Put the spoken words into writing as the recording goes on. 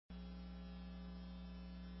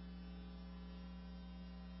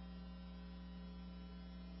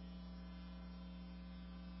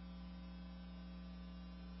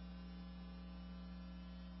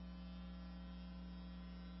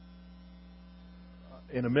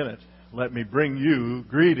in a minute, let me bring you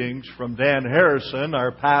greetings from Dan Harrison,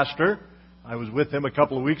 our pastor. I was with him a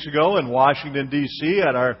couple of weeks ago in Washington, D.C.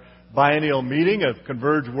 at our biennial meeting of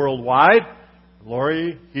Converge Worldwide.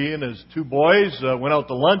 Lori, he and his two boys went out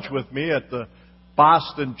to lunch with me at the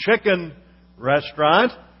Boston Chicken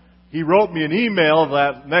restaurant. He wrote me an email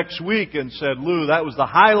that next week and said, "Lou, that was the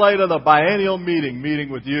highlight of the biennial meeting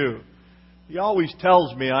with you." He always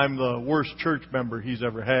tells me I'm the worst church member he's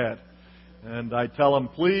ever had. And I tell him,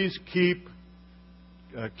 please keep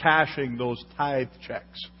cashing those tithe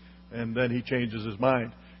checks. And then he changes his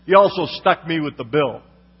mind. He also stuck me with the bill.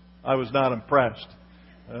 I was not impressed.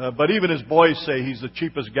 But even his boys say he's the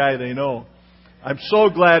cheapest guy they know. I'm so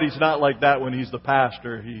glad he's not like that when he's the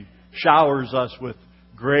pastor. He showers us with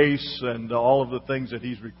grace and all of the things that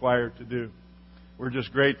he's required to do. We're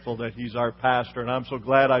just grateful that he's our pastor. And I'm so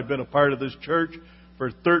glad I've been a part of this church for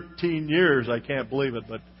 13 years. I can't believe it,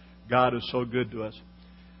 but God is so good to us.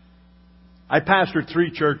 I pastored 3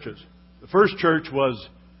 churches. The first church was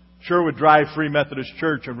Sherwood Drive Free Methodist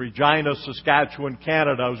Church in Regina, Saskatchewan,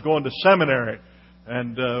 Canada. I was going to seminary.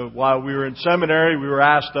 And while we were in seminary, we were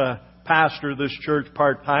asked to pastor this church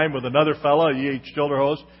part-time with another fellow, E.H.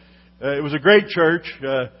 Childerhost. It was a great church,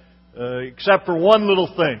 except for one little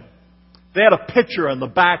thing. They had a picture on the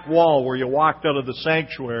back wall where you walked out of the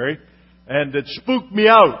sanctuary, and it spooked me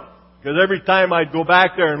out. Because every time I'd go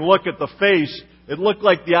back there and look at the face, it looked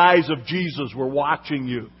like the eyes of Jesus were watching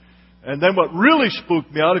you. And then what really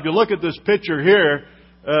spooked me out, if you look at this picture here,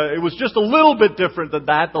 it was just a little bit different than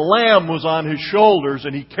that. The lamb was on his shoulders,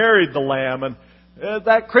 and he carried the lamb, and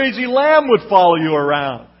that crazy lamb would follow you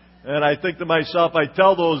around. And I think to myself, I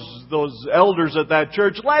tell those elders at that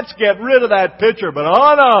church, let's get rid of that picture. But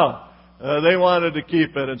oh no, they wanted to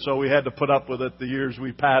keep it, and so we had to put up with it the years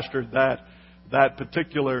we pastored that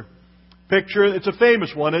particular picture. It's a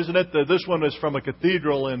famous one, isn't it? This one is from a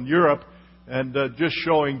cathedral in Europe, and just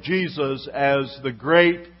showing Jesus as the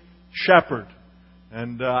great shepherd.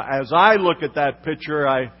 And as I look at that picture,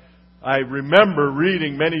 I remember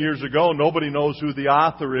reading many years ago, nobody knows who the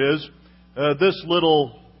author is, this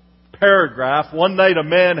little paragraph. One night a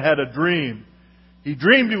man had a dream. He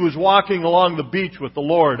dreamed he was walking along the beach with the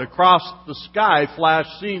Lord. Across the sky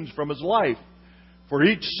flashed scenes from his life. For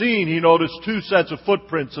each scene he noticed 2 sets of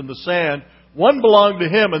footprints in the sand. One belonged to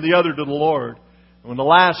him and the other to the Lord. And when the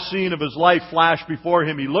last scene of his life flashed before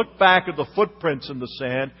him, he looked back at the footprints in the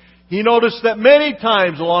sand. He noticed that many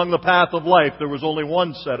times along the path of life there was only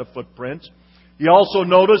 1 set of footprints. He also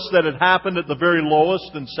noticed that it happened at the very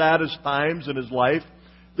lowest and saddest times in his life.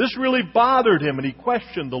 This really bothered him, and he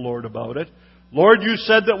questioned the Lord about it. "Lord, you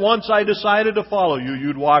said that once I decided to follow you,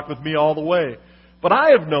 you'd walk with me all the way. But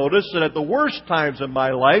I have noticed that at the worst times in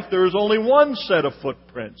my life, there is only 1 set of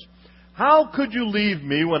footprints. How could you leave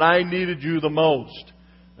me when I needed you the most?"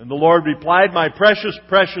 And the Lord replied, "My precious,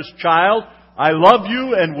 precious child, I love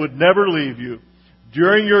you and would never leave you.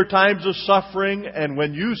 During your times of suffering, and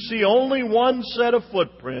when you see only 1 set of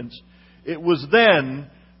footprints, it was then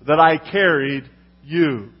that I carried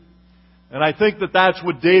you." And I think that that's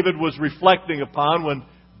what David was reflecting upon when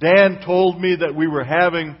Dan told me that we were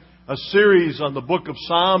having a series on the book of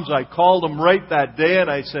Psalms. I called him right that day and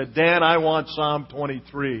I said, "Dan, I want Psalm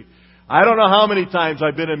 23. I don't know how many times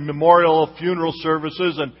I've been in memorial funeral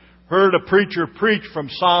services and heard a preacher preach from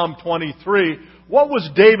Psalm 23. What was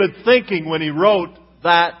David thinking when he wrote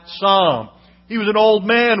that psalm? He was an old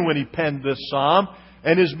man when he penned this psalm,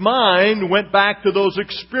 and his mind went back to those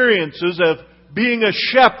experiences of being a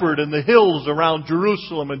shepherd in the hills around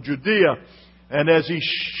Jerusalem and Judea. And as he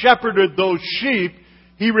shepherded those sheep,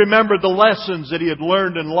 he remembered the lessons that he had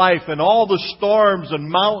learned in life and all the storms and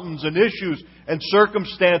mountains and issues and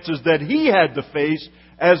circumstances that he had to face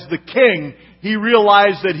as the king. He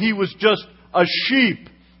realized that he was just a sheep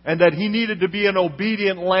and that he needed to be an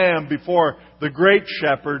obedient lamb before the great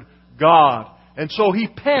shepherd, God. And so he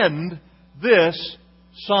penned this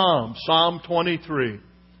psalm, Psalm 23.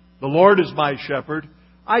 "The Lord is my shepherd,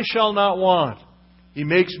 I shall not want. He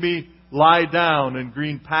makes me lie down in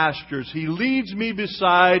green pastures. He leads me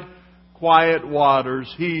beside quiet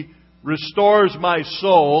waters. He restores my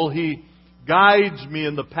soul. He guides me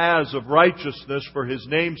in the paths of righteousness for His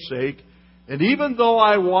name's sake. And even though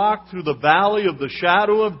I walk through the valley of the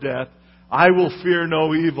shadow of death, I will fear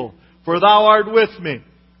no evil. For Thou art with me.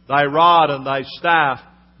 Thy rod and Thy staff,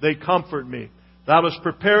 they comfort me. Thou hast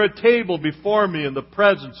prepared a table before me in the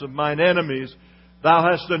presence of mine enemies. Thou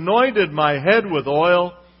hast anointed my head with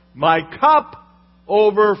oil. My cup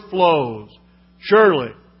overflows.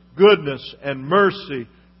 Surely goodness and mercy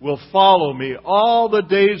will follow me all the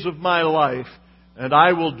days of my life, and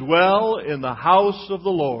I will dwell in the house of the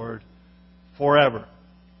Lord forever."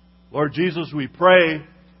 Lord Jesus, we pray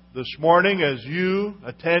this morning as you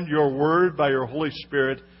attend your word by your Holy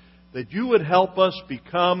Spirit that you would help us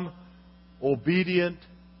become obedient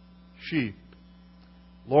sheep.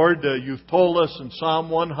 Lord, you've told us in Psalm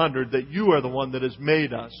 100 that you are the one that has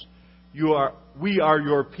made us. We are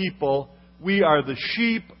your people. We are the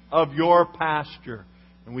sheep of your pasture.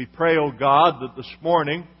 And we pray, O God, that this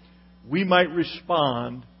morning we might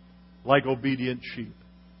respond like obedient sheep.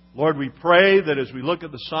 Lord, we pray that as we look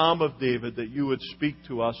at the Psalm of David, that you would speak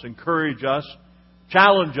to us, encourage us,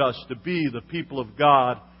 challenge us to be the people of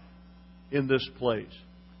God in this place.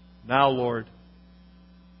 Now, Lord,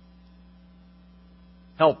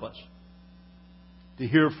 help us to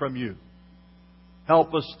hear from you.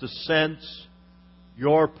 Help us to sense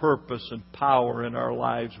your purpose and power in our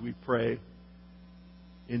lives, we pray.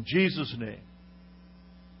 In Jesus' name,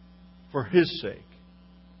 for His sake.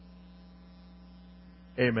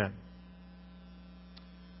 Amen.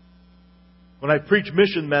 When I preach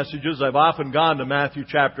mission messages, I've often gone to Matthew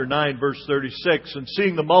chapter 9, verse 36, and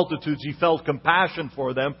seeing the multitudes, He felt compassion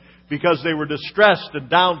for them because they were distressed and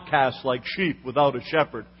downcast like sheep without a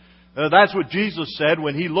shepherd. That's what Jesus said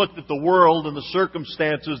when He looked at the world and the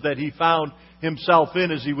circumstances that He found Himself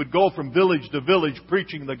in as He would go from village to village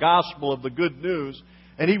preaching the gospel of the good news.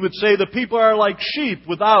 And He would say, the people are like sheep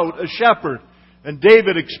without a shepherd. And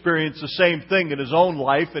David experienced the same thing in his own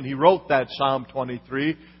life, and he wrote that Psalm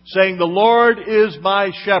 23, saying, the Lord is my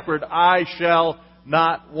shepherd, I shall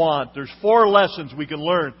not want. There's 4 lessons we can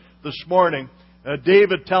learn this morning.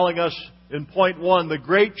 David telling us in point 1, the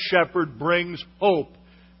great shepherd brings hope.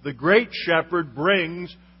 The great shepherd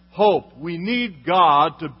brings hope. We need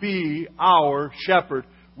God to be our shepherd.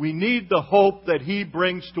 We need the hope that He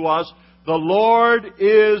brings to us. The Lord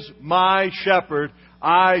is my shepherd,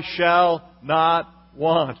 I shall not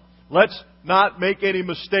want. Let's not make any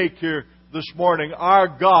mistake here this morning. Our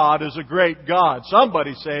God is a great God.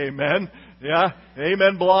 Somebody say amen. Yeah,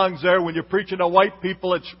 amen belongs there. When you're preaching to white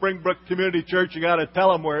people at Springbrook Community Church, you got to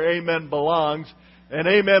tell them where amen belongs. And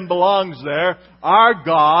amen belongs there. Our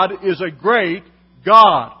God is a great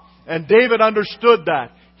God. And David understood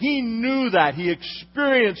that. He knew that. He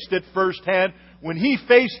experienced it firsthand. When he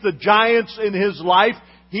faced the giants in his life,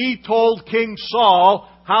 he told King Saul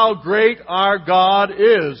how great our God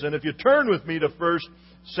is. And if you turn with me to 1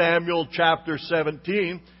 Samuel chapter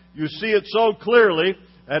 17, you see it so clearly,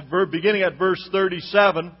 beginning at verse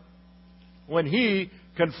 37, when he,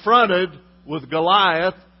 confronted with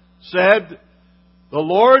Goliath, said, the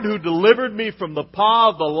Lord who delivered me from the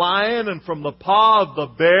paw of the lion and from the paw of the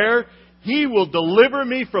bear, He will deliver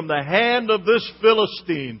me from the hand of this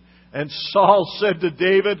Philistine. And Saul said to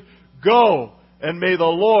David, go, and may the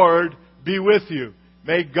Lord be with you.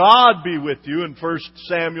 May God be with you. In 1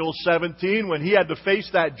 Samuel 17, when he had to face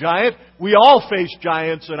that giant, we all face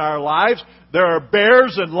giants in our lives. There are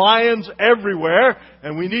bears and lions everywhere,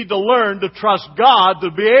 and we need to learn to trust God to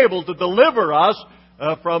be able to deliver us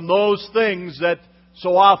from those things that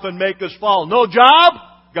so often make us fall. No job?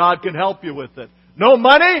 God can help you with it. No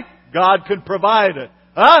money? God can provide it.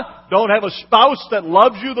 Don't have a spouse that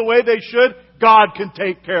loves you the way they should? God can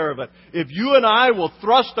take care of it. If you and I will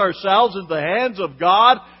thrust ourselves into the hands of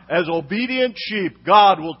God as obedient sheep,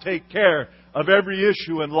 God will take care of every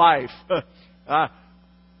issue in life.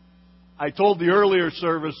 I told the earlier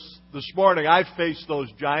service this morning, I faced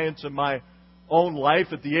those giants in my own life.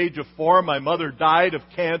 At the age of 4, my mother died of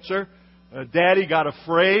cancer. Daddy got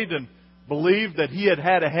afraid and believed that he had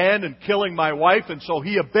had a hand in killing my wife, and so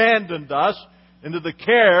he abandoned us into the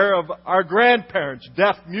care of our grandparents,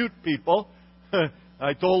 deaf-mute people.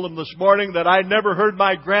 I told them this morning that I never heard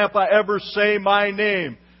my grandpa ever say my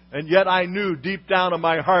name, and yet I knew deep down in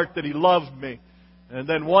my heart that he loved me. And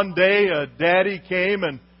then one day, Daddy came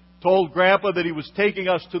and told Grandpa that he was taking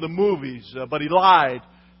us to the movies, but he lied.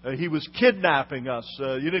 He was kidnapping us.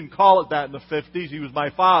 You didn't call it that in the 50s. He was my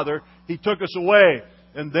father. He took us away.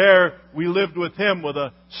 And there we lived with him with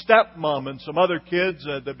a stepmom and some other kids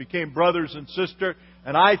that became brothers and sisters.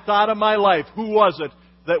 And I thought in my life, who was it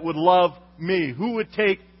that would love me? Who would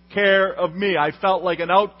take care of me? I felt like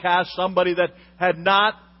an outcast, somebody that had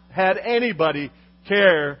not had anybody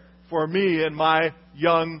care for me in my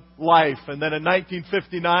young life. And then in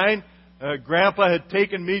 1959, Grandpa had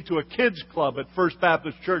taken me to a kids club at First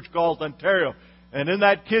Baptist Church, Galt, Ontario. And in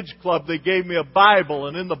that kids club, they gave me a Bible.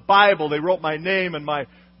 And in the Bible, they wrote my name and my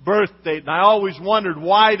birth date. And I always wondered,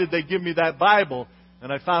 why did they give me that Bible?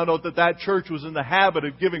 And I found out that that church was in the habit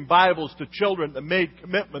of giving Bibles to children that made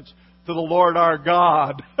commitments to to the Lord our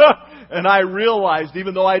God. And I realized,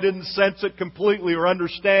 even though I didn't sense it completely or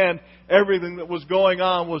understand everything that was going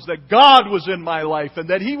on, was that God was in my life and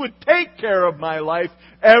that He would take care of my life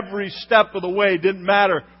every step of the way. It didn't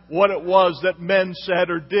matter what it was that men said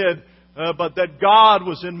or did, but that God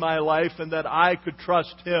was in my life and that I could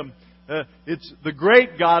trust Him. It's the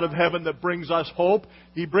great God of heaven that brings us hope.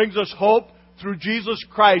 He brings us hope through Jesus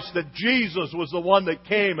Christ, that Jesus was the one that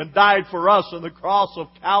came and died for us on the cross of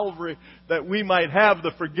Calvary, that we might have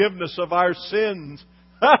the forgiveness of our sins.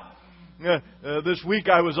 This week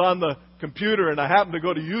I was on the computer and I happened to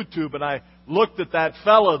go to YouTube and I looked at that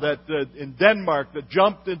fellow that in Denmark that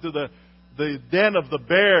jumped into the den of the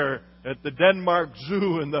bear at the Denmark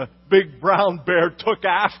Zoo, and the big brown bear took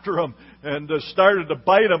after him and started to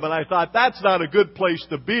bite him. And I thought, that's not a good place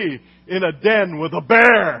to be, in a den with a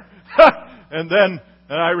bear. And then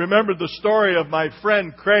I remembered the story of my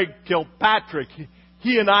friend Craig Kilpatrick.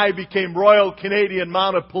 He and I became Royal Canadian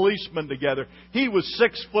Mounted Policemen together. He was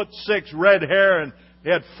 6'6", red hair, and he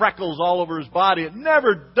had freckles all over his body. It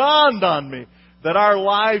never dawned on me that our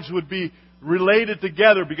lives would be related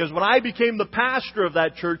together, because when I became the pastor of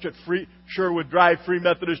that church at Sherwood Drive Free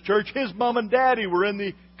Methodist Church, his mom and daddy were in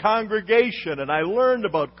the congregation, and I learned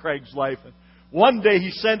about Craig's life. And one day he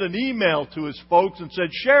sent an email to his folks and said,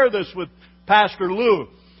 share this with Pastor Lou.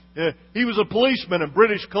 He was a policeman in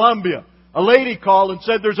British Columbia. A lady called and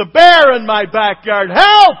said, there's a bear in my backyard.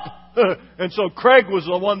 Help! And so Craig was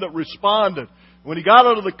the one that responded. When he got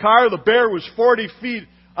out of the car, the bear was 40 feet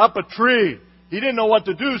up a tree. He didn't know what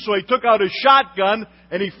to do, so he took out his shotgun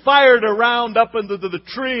and he fired a round up into the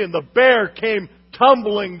tree, and the bear came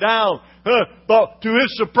tumbling down. But to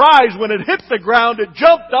his surprise, when it hit the ground, it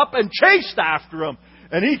jumped up and chased after him.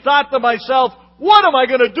 And he thought to himself, what am I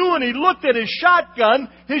going to do? And he looked at his shotgun.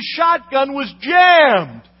 His shotgun was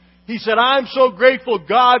jammed. He said, I'm so grateful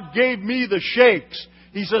God gave me the shakes.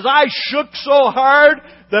 He says, I shook so hard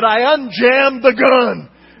that I unjammed the gun.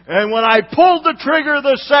 And when I pulled the trigger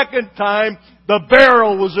the second time, the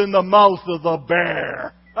barrel was in the mouth of the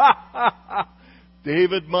bear.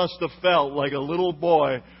 David must have felt like a little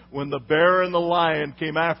boy when the bear and the lion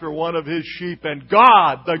came after one of his sheep, and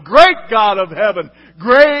God, the great God of heaven,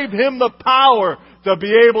 gave him the power to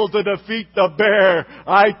be able to defeat the bear.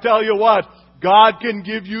 I tell you what, God can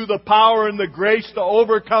give you the power and the grace to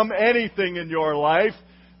overcome anything in your life.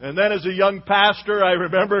 And then as a young pastor, I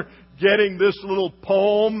remember getting this little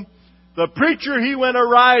poem. The preacher, he went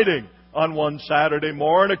a-riding on one Saturday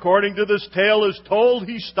morn. According to this tale is told,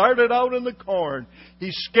 he started out in the corn. He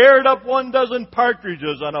scared up 12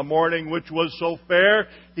 partridges on a morning which was so fair.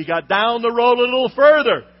 He got down the road a little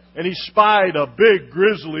further, and he spied a big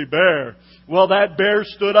grizzly bear. Well, that bear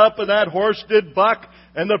stood up, and that horse did buck,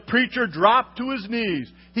 and the preacher dropped to his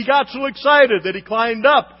knees. He got so excited that he climbed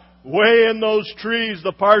up. Way in those trees,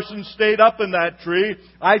 the parson stayed up in that tree.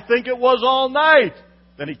 I think it was all night.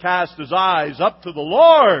 Then he cast his eyes up to the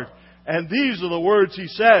Lord. And these are the words he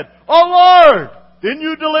said. Oh Lord, didn't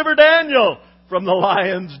you deliver Daniel from the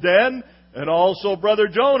lion's den? And also brother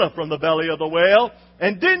Jonah from the belly of the whale?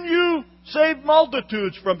 And didn't you save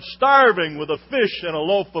multitudes from starving with a fish and a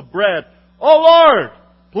loaf of bread? Oh Lord,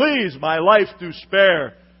 please my life do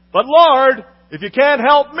spare. But Lord, if you can't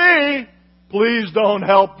help me, please don't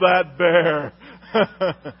help that bear.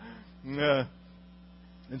 Yeah.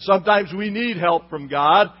 And sometimes we need help from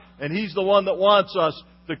God, and He's the one that wants us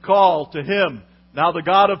to call to Him. Now the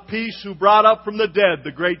God of peace, who brought up from the dead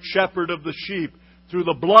the great shepherd of the sheep, through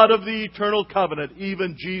the blood of the eternal covenant,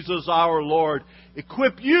 even Jesus our Lord,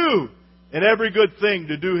 equip you in every good thing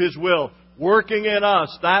to do His will, working in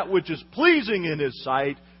us that which is pleasing in His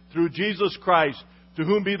sight, through Jesus Christ, to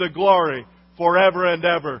whom be the glory forever and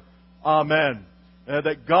ever. Amen.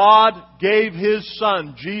 That God gave His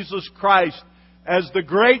Son, Jesus Christ, as the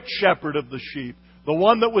great shepherd of the sheep, the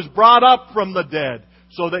one that was brought up from the dead,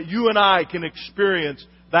 so that you and I can experience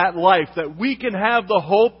that life, that we can have the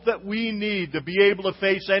hope that we need to be able to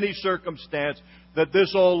face any circumstance that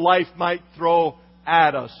this old life might throw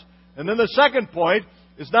at us. And then the second point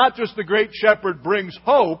is not just the great shepherd brings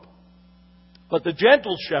hope, but the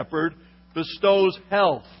gentle shepherd bestows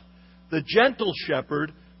health. The gentle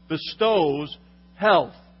shepherd bestows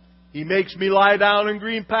health. He makes me lie down in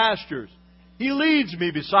green pastures. He leads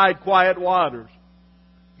me beside quiet waters.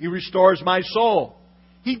 He restores my soul.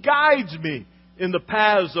 He guides me in the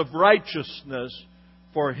paths of righteousness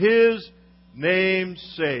for His name's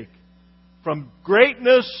sake. From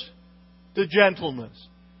greatness to gentleness.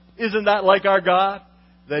 Isn't that like our God?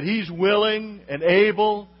 That He's willing and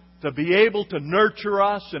able to be able to nurture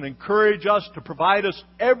us and encourage us, to provide us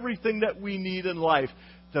everything that we need in life.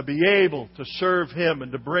 to be able to serve Him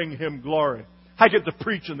and to bring Him glory. I get to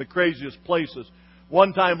preach in the craziest places.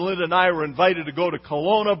 One time, Linda and I were invited to go to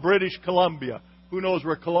Kelowna, British Columbia. Who knows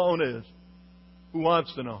where Kelowna is? Who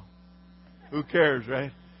wants to know? Who cares,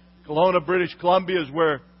 right? Kelowna, British Columbia is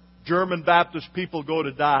where German Baptist people go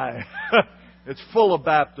to die. It's full of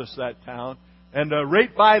Baptists, that town. And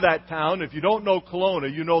right by that town, if you don't know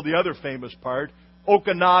Kelowna, you know the other famous part,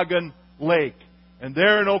 Okanagan Lake. And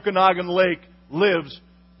there in Okanagan Lake lives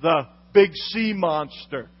the big sea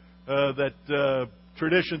monster that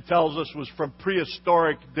tradition tells us was from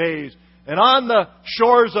prehistoric days. And on the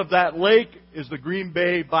shores of that lake is the Green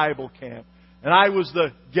Bay Bible Camp. And I was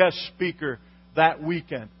the guest speaker that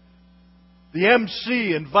weekend. The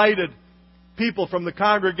MC invited people from the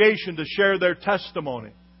congregation to share their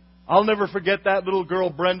testimony. I'll never forget that little girl,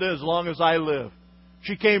 Brenda, as long as I live.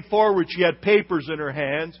 She came forward. She had papers in her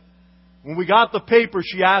hands. When we got the papers,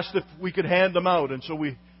 she asked if we could hand them out. And so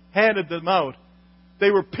we handed them out.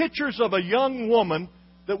 They were pictures of a young woman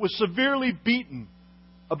that was severely beaten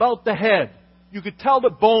about the head. You could tell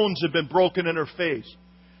that bones had been broken in her face.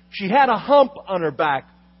 She had a hump on her back,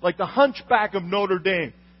 like the hunchback of Notre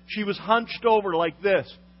Dame. She was hunched over like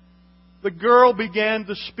this. The girl began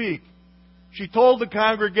to speak. She told the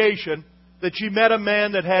congregation that she met a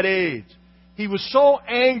man that had AIDS. He was so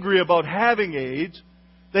angry about having AIDS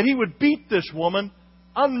that he would beat this woman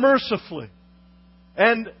unmercifully.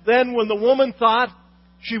 And then when the woman thought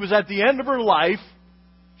she was at the end of her life,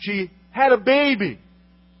 she had a baby.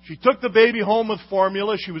 She took the baby home with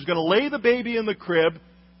formula. She was going to lay the baby in the crib,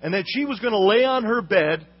 and then she was going to lay on her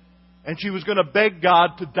bed, and she was going to beg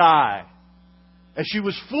God to die. As she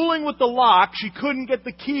was fooling with the lock, she couldn't get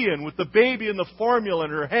the key in with the baby and the formula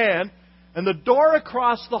in her hand, and the door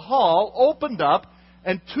across the hall opened up,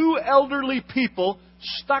 and two elderly people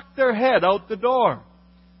stuck their head out the door.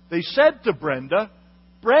 They said to Brenda,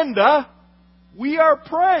 "Brenda, we are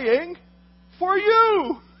praying for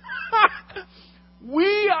you."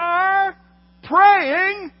 We are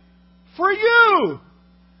praying for you.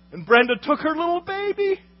 And Brenda took her little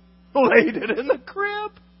baby, laid it in the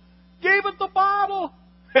crib, gave it the bottle,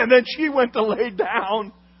 and then she went to lay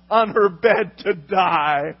down on her bed to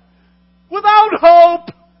die. Without hope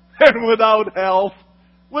and without help,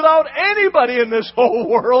 without anybody in this whole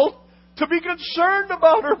world to be concerned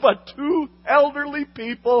about her but two elderly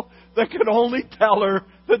people that could only tell her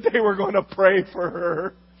that they were going to pray for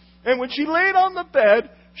her. And when she laid on the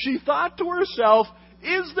bed, she thought to herself,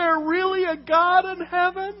 is there really a God in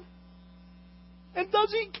heaven? And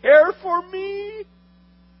does He care for me?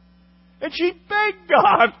 And she begged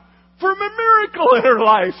God for a miracle in her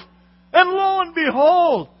life. And lo and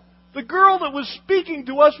behold, the girl that was speaking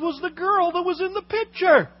to us was the girl that was in the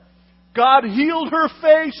picture. God healed her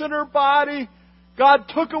face and her body. God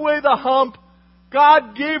took away the hump.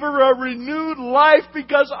 God gave her a renewed life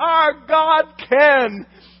because our God can.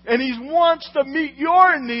 And He wants to meet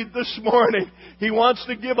your need this morning. He wants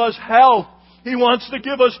to give us health. He wants to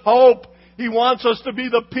give us hope. He wants us to be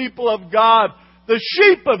the people of God, the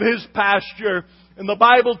sheep of His pasture. And the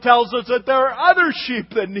Bible tells us that there are other sheep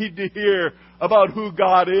that need to hear about who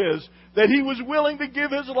God is. That He was willing to give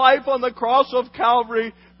His life on the cross of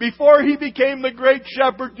Calvary before He became the great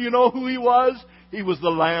shepherd. Do you know who He was? He was the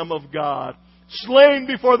Lamb of God, slain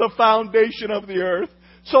before the foundation of the earth,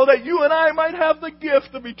 so that you and I might have the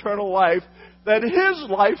gift of eternal life, that His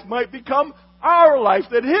life might become our life,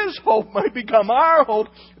 that His hope might become our hope,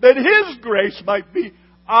 that His grace might be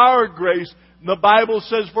our grace. And the Bible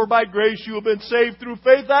says, for by grace you have been saved through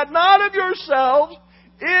faith, that not of yourselves,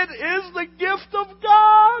 it is the gift of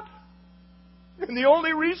God. And the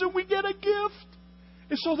only reason we get a gift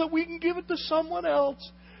is so that we can give it to someone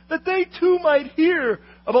else, that they too might hear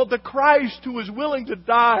about the Christ who is willing to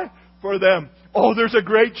die for them. Oh, there's a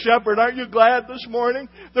great shepherd. Aren't you glad this morning?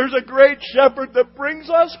 There's a great shepherd that brings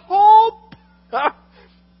us hope.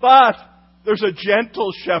 But there's a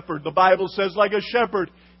gentle shepherd. The Bible says, like a shepherd,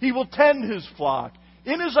 he will tend his flock.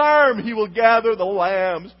 In his arm he will gather the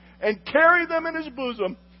lambs and carry them in his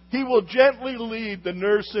bosom. He will gently lead the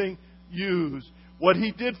nursing ewes. What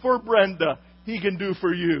he did for Brenda, he can do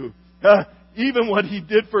for you. Even what he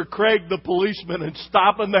did for Craig the policeman and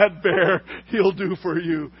stopping that bear, he'll do for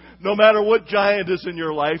you. No matter what giant is in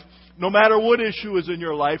your life, no matter what issue is in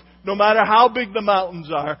your life, no matter how big the mountains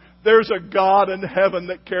are, there's a God in heaven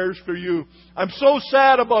that cares for you. I'm so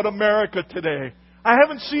sad about America today. I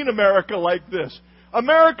haven't seen America like this.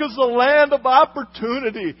 America's the land of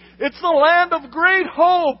opportunity. It's the land of great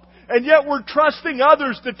hope. And yet we're trusting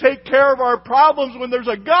others to take care of our problems when there's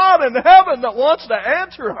a God in heaven that wants to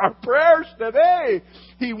answer our prayers today.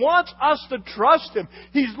 He wants us to trust Him.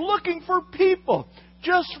 He's looking for people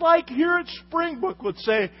Just like here at Springbrook would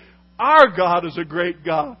say, our God is a great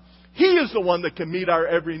God. He is the one that can meet our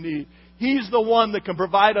every need. He's the one that can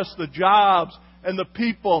provide us the jobs and the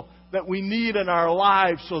people that we need in our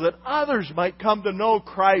lives so that others might come to know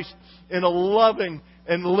Christ in a loving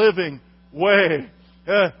and living way.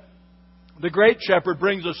 The great shepherd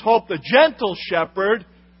brings us hope. The gentle shepherd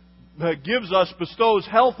bestows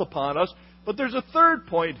health upon us. But there's a third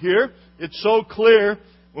point here. It's so clear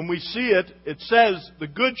when we see it. It says the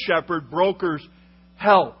good shepherd brokers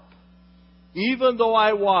help. Even though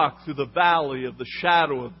I walk through the valley of the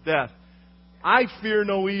shadow of death, I fear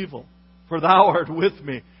no evil, for Thou art with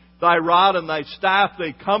me. Thy rod and Thy staff,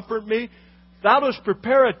 they comfort me. Thou dost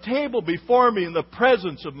prepare a table before me in the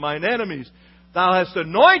presence of mine enemies. Thou hast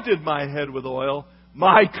anointed my head with oil.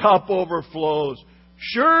 My cup overflows.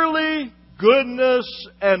 Surely goodness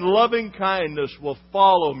and loving kindness will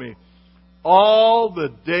follow me all the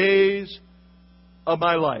days of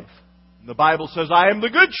my life. And the Bible says, I am the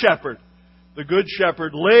good shepherd. The good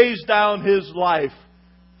shepherd lays down his life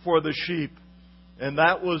for the sheep. And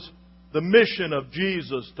that was the mission of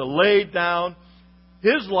Jesus, to lay down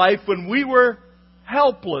His life when we were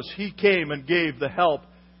helpless. He came and gave the help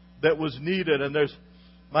that was needed. And there's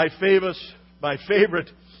my favorite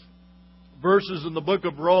verses in the book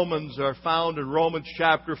of Romans are found in Romans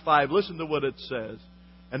chapter 5. Listen to what it says.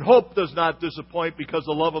 And hope does not disappoint, because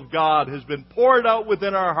the love of God has been poured out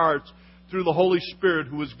within our hearts through the Holy Spirit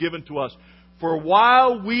who was given to us. For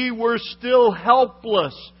while we were still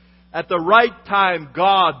helpless, at the right time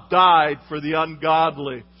God died for the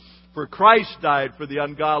ungodly. For Christ died for the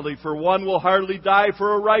ungodly. For one will hardly die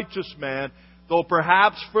for a righteous man, though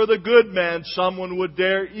perhaps for the good man someone would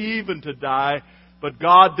dare even to die. But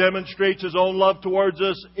God demonstrates His own love towards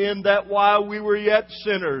us in that while we were yet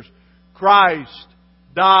sinners, Christ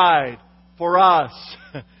died for us.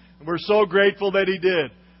 And we're so grateful that He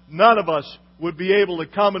did. None of us would be able to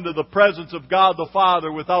come into the presence of God the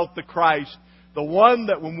Father without the Christ. The one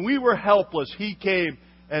that when we were helpless, He came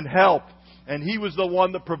and helped. And He was the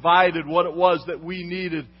one that provided what it was that we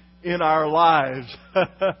needed in our lives.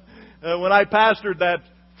 When I pastored that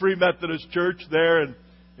Free Methodist church there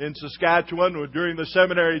in Saskatchewan during the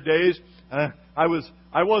seminary days, I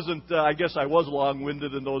guess I was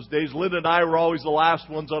long-winded in those days. Linda and I were always the last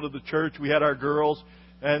ones out of the church. We had our girls.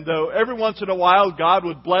 And every once in a while, God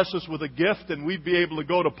would bless us with a gift, and we'd be able to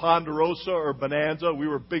go to Ponderosa or Bonanza. We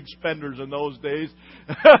were big spenders in those days.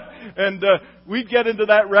 And we'd get into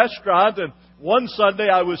that restaurant, and one Sunday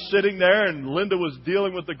I was sitting there, and Linda was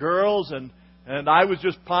dealing with the girls, and I was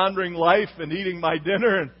just pondering life and eating my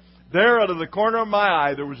dinner. And there, out of the corner of my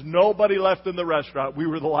eye, there was nobody left in the restaurant. We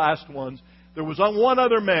were the last ones. There was one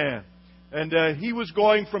other man, and he was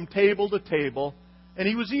going from table to table, and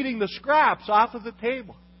he was eating the scraps off of the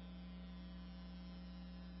table.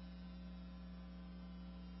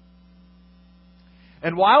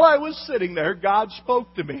 And while I was sitting there, God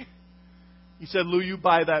spoke to me. He said, Lou, you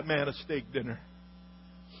buy that man a steak dinner.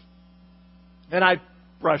 And I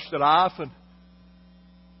brushed it off, and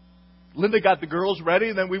Linda got the girls ready,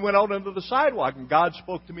 and then we went out onto the sidewalk, and God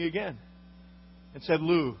spoke to me again and said,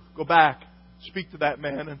 Lou, go back, speak to that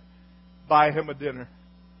man, and buy him a dinner.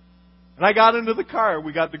 And I got into the car.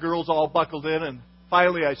 We got the girls all buckled in, and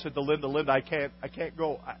finally I said to Linda, I can't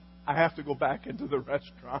go. I have to go back into the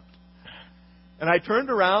restaurant. And I turned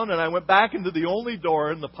around and I went back into the only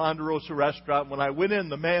door in the Ponderosa restaurant. When I went in,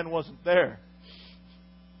 the man wasn't there.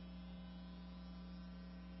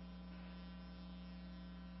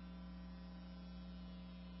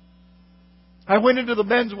 I went into the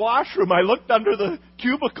men's washroom. I looked under the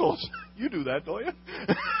cubicles. You do that, don't you?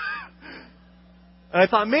 And I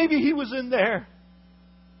thought maybe he was in there.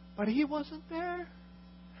 But he wasn't there.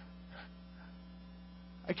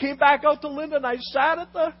 I came back out to Linda and I sat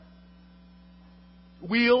at the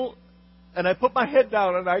wheel and I put my head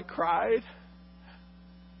down and I cried.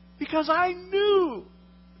 Because I knew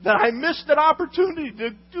that I missed an opportunity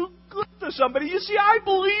to do good to somebody. You see, I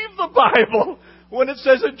believe the Bible when it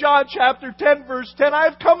says in John chapter 10, verse 10, I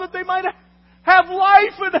have come that they might have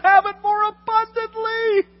life and have it more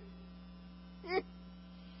abundantly.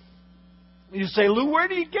 You say, Lou, where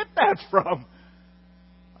do you get that from?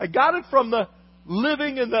 I got it from the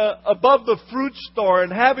living above the fruit store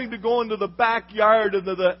and having to go into the backyard,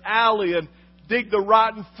 into the alley and dig the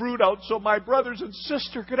rotten fruit out so my brothers and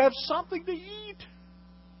sister could have something to eat.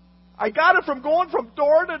 I got it from going from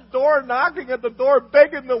door to door, knocking at the door,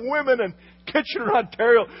 begging the women in Kitchener,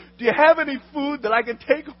 Ontario, do you have any food that I can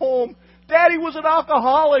take home? Daddy was an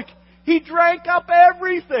alcoholic. He drank up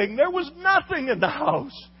everything. There was nothing in the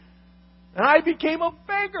house. And I became a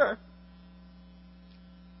beggar.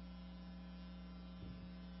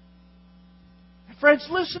 Friends,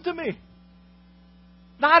 listen to me.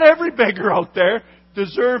 Not every beggar out there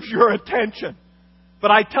deserves your attention.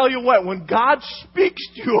 But I tell you what, when God speaks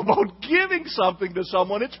to you about giving something to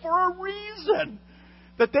someone, it's for a reason.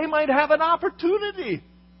 That they might have an opportunity.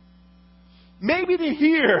 Maybe to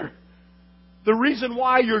hear the reason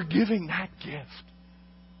why you're giving that gift.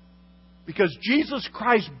 Because Jesus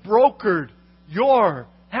Christ brokered your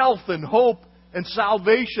health and hope and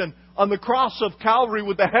salvation on the cross of Calvary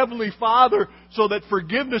with the Heavenly Father so that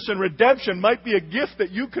forgiveness and redemption might be a gift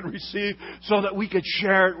that you could receive so that we could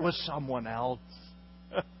share it with someone else.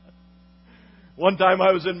 One time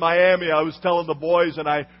I was in Miami, I was telling the boys, and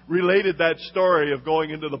I related that story of going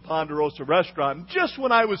into the Ponderosa restaurant. And just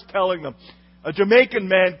when I was telling them, a Jamaican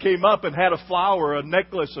man came up and had a flower, a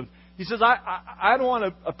necklace, and he says, I don't want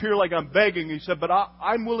to appear like I'm begging. He said, but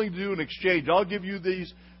I'm willing to do an exchange. I'll give you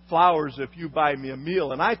these flowers if you buy me a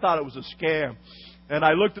meal. And I thought it was a scam. And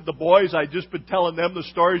I looked at the boys. I'd just been telling them the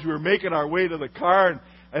stories. We were making our way to the car. And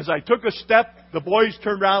as I took a step, the boys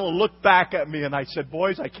turned around and looked back at me. And I said,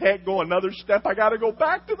 boys, I can't go another step. I got to go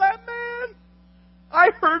back to that man. I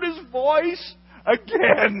heard his voice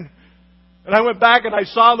again. And I went back and I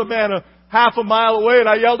saw the man half a mile away. And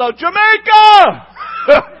I yelled out, Jamaica!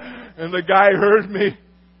 And the guy heard me.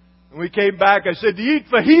 And we came back. I said, do you eat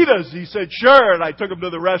fajitas? He said, sure. And I took him to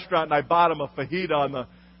the restaurant and I bought him a fajita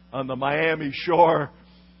on the Miami shore.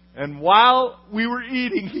 And while we were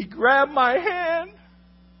eating, he grabbed my hand.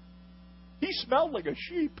 He smelled like a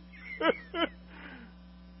sheep.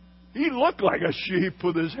 He looked like a sheep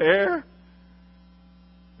with his hair.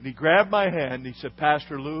 And he grabbed my hand and he said,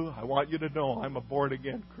 Pastor Lou, I want you to know I'm a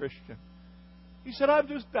born-again Christian. He said, I'm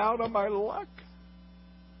just down on my luck.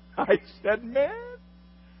 I said, man,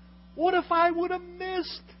 what if I would have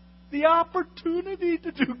missed the opportunity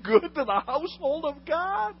to do good to the household of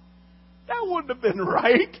God? That wouldn't have been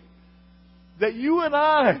right. That you and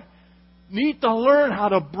I need to learn how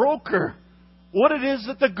to broker what it is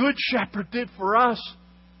that the Good Shepherd did for us.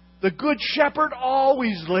 The Good Shepherd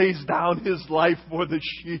always lays down His life for the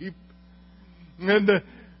sheep. And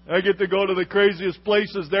I get to go to the craziest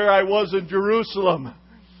places. There I was in Jerusalem.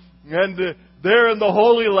 And there in the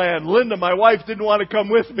Holy Land, Linda, my wife, didn't want to come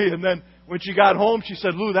with me. And then when she got home, she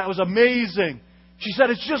said, Lou, that was amazing. She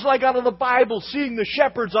said, it's just like out of the Bible, seeing the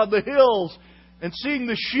shepherds on the hills and seeing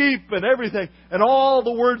the sheep and everything. And all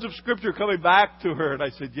the words of Scripture coming back to her. And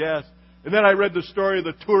I said, yes. And then I read the story of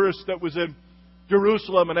the tourist that was in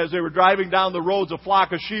Jerusalem. And as they were driving down the roads, a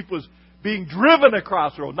flock of sheep was being driven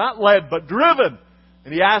across the road. Not led, but driven.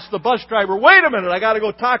 And he asked the bus driver, wait a minute, I got to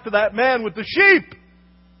go talk to that man with the sheep.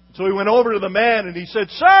 So he went over to the man and he said,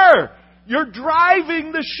 sir, you're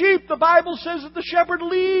driving the sheep. The Bible says that the shepherd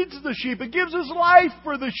leads the sheep. It gives his life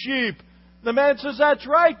for the sheep. The man says, that's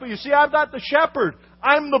right. But you see, I'm not the shepherd.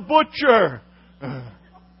 I'm the butcher. And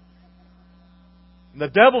the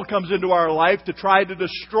devil comes into our life to try to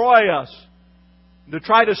destroy us. To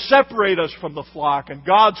try to separate us from the flock. And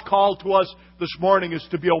God's call to us this morning is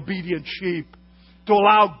to be obedient sheep. To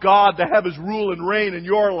allow God to have His rule and reign in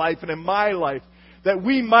your life and in my life. That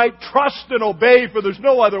we might trust and obey, for there's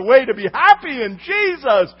no other way to be happy in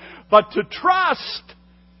Jesus but to trust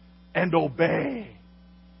and obey.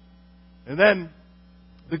 And then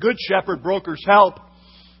the Good Shepherd brokers help.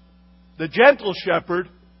 The gentle shepherd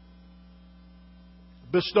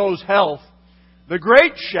bestows health. The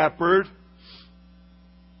Great Shepherd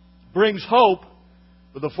brings hope.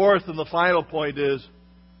 But the fourth and the final point is,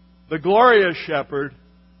 the glorious shepherd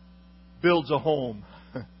builds a home.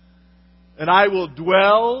 And I will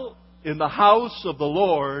dwell in the house of the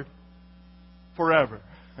Lord forever.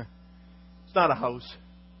 It's not a house.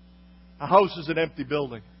 A house is an empty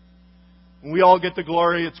building. When we all get to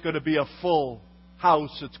glory, it's going to be a full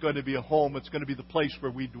house. It's going to be a home. It's going to be the place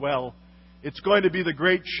where we dwell. It's going to be the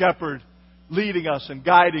great shepherd leading us and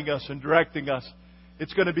guiding us and directing us.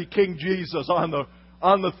 It's going to be King Jesus on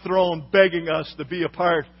the throne begging us to be a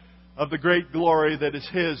part of the great glory that is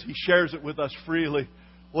His. He shares it with us freely.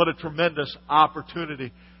 What a tremendous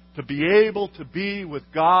opportunity to be able to be with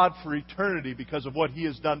God for eternity because of what He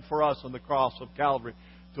has done for us on the cross of Calvary.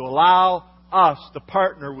 To allow us to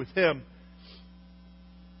partner with Him.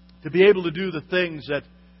 To be able to do the things that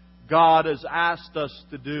God has asked us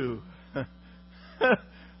to do.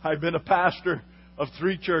 I've been a pastor of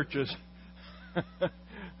 3 churches.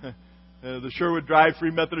 The Sherwood Drive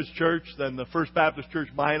Free Methodist Church, then the First Baptist Church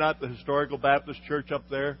Minot, the historical Baptist church up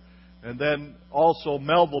there. And then also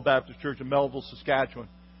Melville Baptist Church in Melville, Saskatchewan.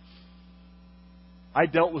 I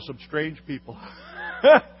dealt with some strange people.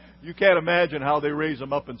 You can't imagine how they raise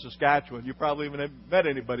them up in Saskatchewan. You probably even haven't met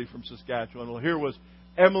anybody from Saskatchewan. Well, here was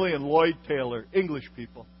Emily and Lloyd Taylor, English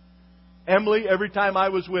people. Emily, every time I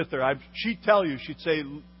was with her, she'd tell you, she'd say,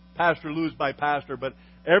 Pastor Lou's my pastor, but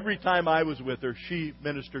every time I was with her, she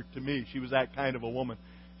ministered to me. She was that kind of a woman.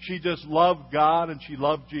 She just loved God and she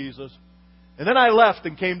loved Jesus. And then I left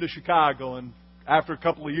and came to Chicago, and after a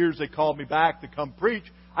couple of years they called me back to come preach.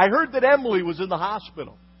 I heard that Emily was in the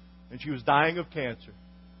hospital and she was dying of cancer.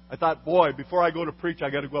 I thought, boy, before I go to preach, I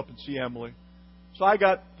got to go up and see Emily. So I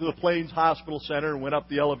got to the Plains Hospital Center and went up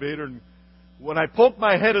the elevator, and when I poked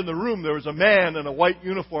my head in the room, there was a man in a white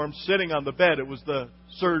uniform sitting on the bed. It was the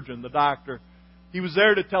surgeon, the doctor. He was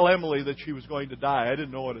there to tell Emily that she was going to die. I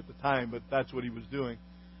didn't know it at the time, but that's what he was doing.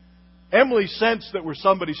 Emily sensed that there was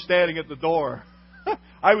somebody standing at the door.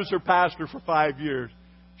 I was her pastor for 5 years.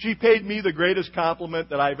 She paid me the greatest compliment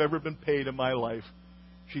that I've ever been paid in my life.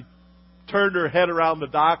 She turned her head around the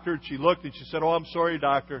doctor, and she looked, and she said, "Oh, I'm sorry,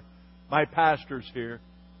 doctor. My pastor's here.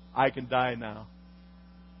 I can die now.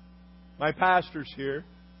 My pastor's here.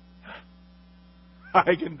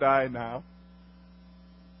 I can die now."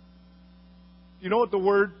 You know what the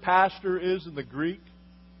word pastor is in the Greek?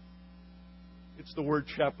 It's the word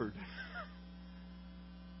shepherd.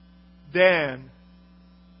 Dan,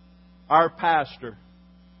 our pastor,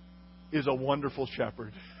 is a wonderful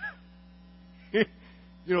shepherd.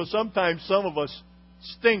 You know, sometimes some of us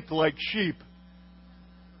stink like sheep,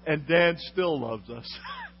 and Dan still loves us.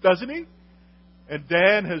 Doesn't he? And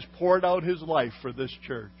Dan has poured out his life for this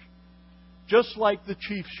church, just like the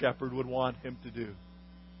chief shepherd would want him to do.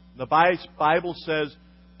 The Bible says,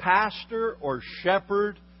 pastor or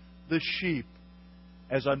shepherd the sheep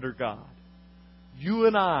as under God. You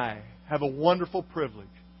and I have a wonderful privilege.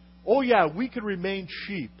 Oh yeah, we could remain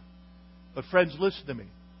sheep. But friends, listen to me.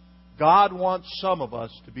 God wants some of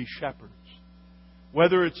us to be shepherds.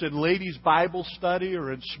 Whether it's in ladies' Bible study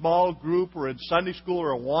or in small group or in Sunday school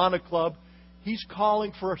or Awana Club, He's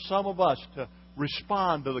calling for some of us to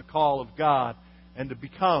respond to the call of God and to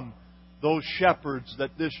become those shepherds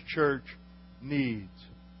that this church needs.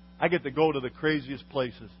 I get to go to the craziest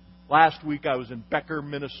places. Last week I was in Becker,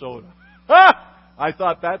 Minnesota. I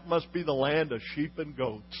thought that must be the land of sheep and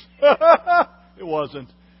goats. It wasn't.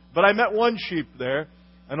 But I met one sheep there.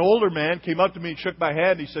 An older man came up to me and shook my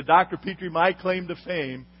hand. He said, "Dr. Petrie, my claim to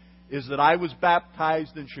fame is that I was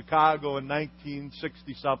baptized in Chicago in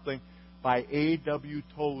 1960-something by A.W.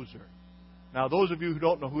 Tozer." Now, those of you who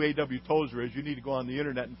don't know who A.W. Tozer is, you need to go on the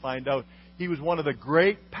internet and find out. He was one of the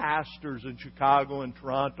great pastors in Chicago and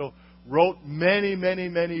Toronto, wrote many, many,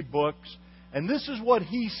 many books. And this is what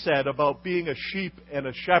he said about being a sheep and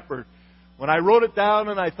a shepherd. When I wrote it down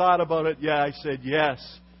and I thought about it, I said,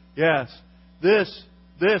 yes, this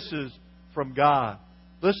is from God.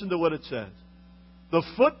 Listen to what it says. The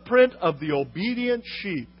footprint of the obedient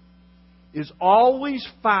sheep is always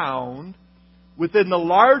found within the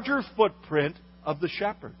larger footprint of the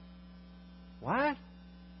shepherd. What?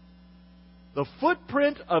 The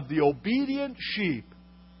footprint of the obedient sheep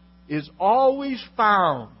is always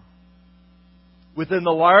found within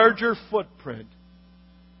the larger footprint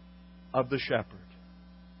of the shepherd.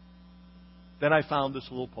 Then I found this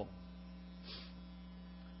little poem.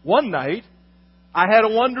 One night, I had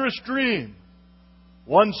a wondrous dream.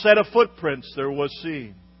 One set of footprints there was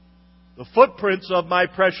seen. The footprints of my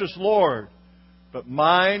precious Lord, but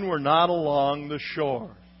mine were not along the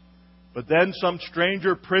shore. But then some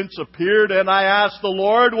stranger prints appeared, and I asked the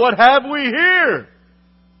Lord, "What have we here?"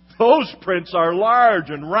 "Those prints are large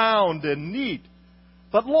and round and neat.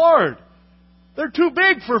 But Lord, they're too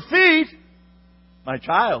big for feet." "My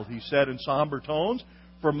child," he said in somber tones,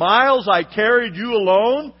 "for miles I carried you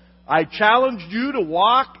alone. I challenged you to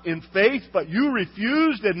walk in faith, but you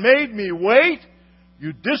refused and made me wait.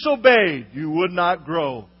 You disobeyed, you would not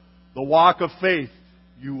grow. The walk of faith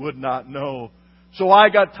you would not know. So I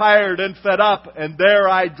got tired and fed up, and there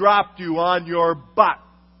I dropped you on your butt."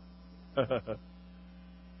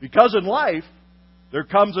 Because in life, there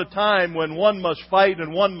comes a time when one must fight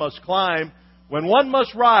and one must climb, when one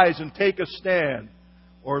must rise and take a stand,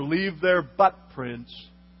 or leave their butt prints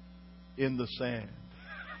in the sand.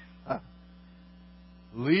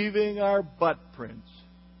 Leaving our butt prints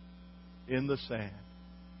in the sand.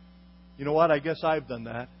 You know what? I guess I've done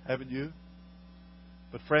that, haven't you?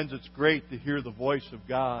 But friends, it's great to hear the voice of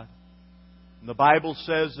God. And the Bible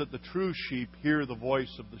says that the true sheep hear the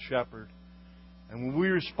voice of the shepherd. And when we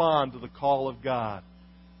respond to the call of God,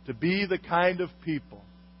 to be the kind of people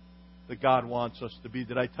that God wants us to be.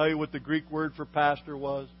 Did I tell you what the Greek word for pastor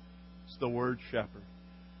was? It's the word shepherd.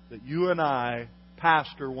 That you and I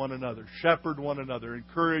pastor one another, shepherd one another,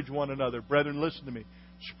 encourage one another. Brethren, listen to me.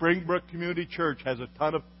 Springbrook Community Church has a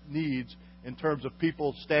ton of needs in terms of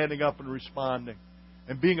people standing up and responding.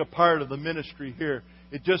 and being a part of the ministry here.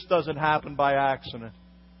 It just doesn't happen by accident.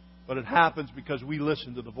 But it happens because we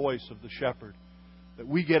listen to the voice of the shepherd. That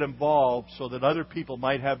we get involved so that other people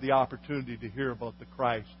might have the opportunity to hear about the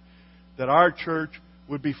Christ. That our church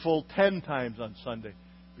would be full 10 times on Sunday.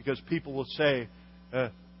 Because people will say,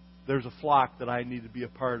 there's a flock that I need to be a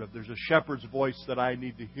part of. There's a shepherd's voice that I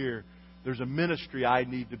need to hear. There's a ministry I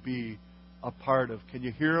need to be a part of. Can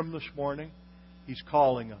you hear Him this morning? He's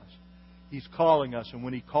calling us. He's calling us. And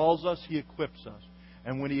when He calls us, He equips us.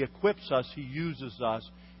 And when He equips us, He uses us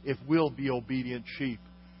if we'll be obedient sheep.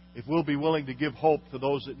 If we'll be willing to give hope to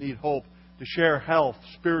those that need hope. To share health,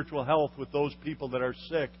 spiritual health with those people that are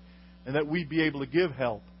sick. And that we'd be able to give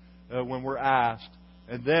help when we're asked.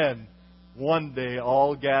 And then, one day,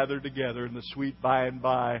 all gather together in the sweet by and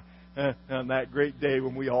by, on that great day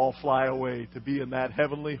when we all fly away to be in that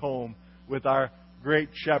heavenly home with our great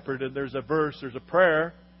shepherd. And there's a verse, there's a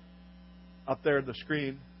prayer up there on the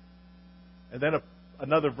screen. And then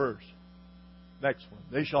another verse. Next one.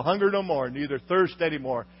 They shall hunger no more, neither thirst any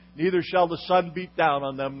more. Neither shall the sun beat down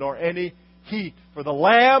on them, nor any heat. For the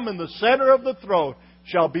Lamb in the center of the throne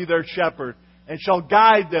shall be their shepherd, and shall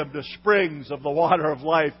guide them to springs of the water of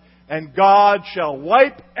life. And God shall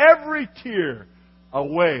wipe every tear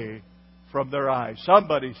away from their eyes.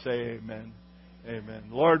 Somebody say amen. Amen.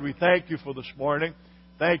 Lord, we thank You for this morning.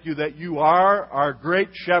 Thank You that You are our great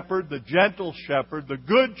shepherd, the gentle shepherd, the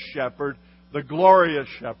good shepherd, the glorious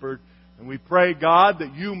shepherd. And we pray, God,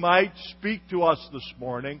 that You might speak to us this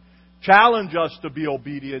morning. Challenge us to be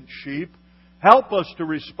obedient sheep. Help us to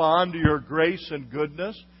respond to Your grace and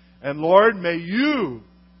goodness. And Lord, may You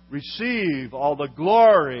receive all the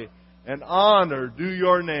glory and honor due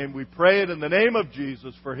Your name. We pray it in the name of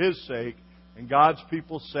Jesus for His sake. And God's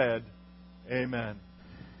people said, amen.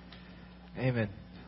 Amen.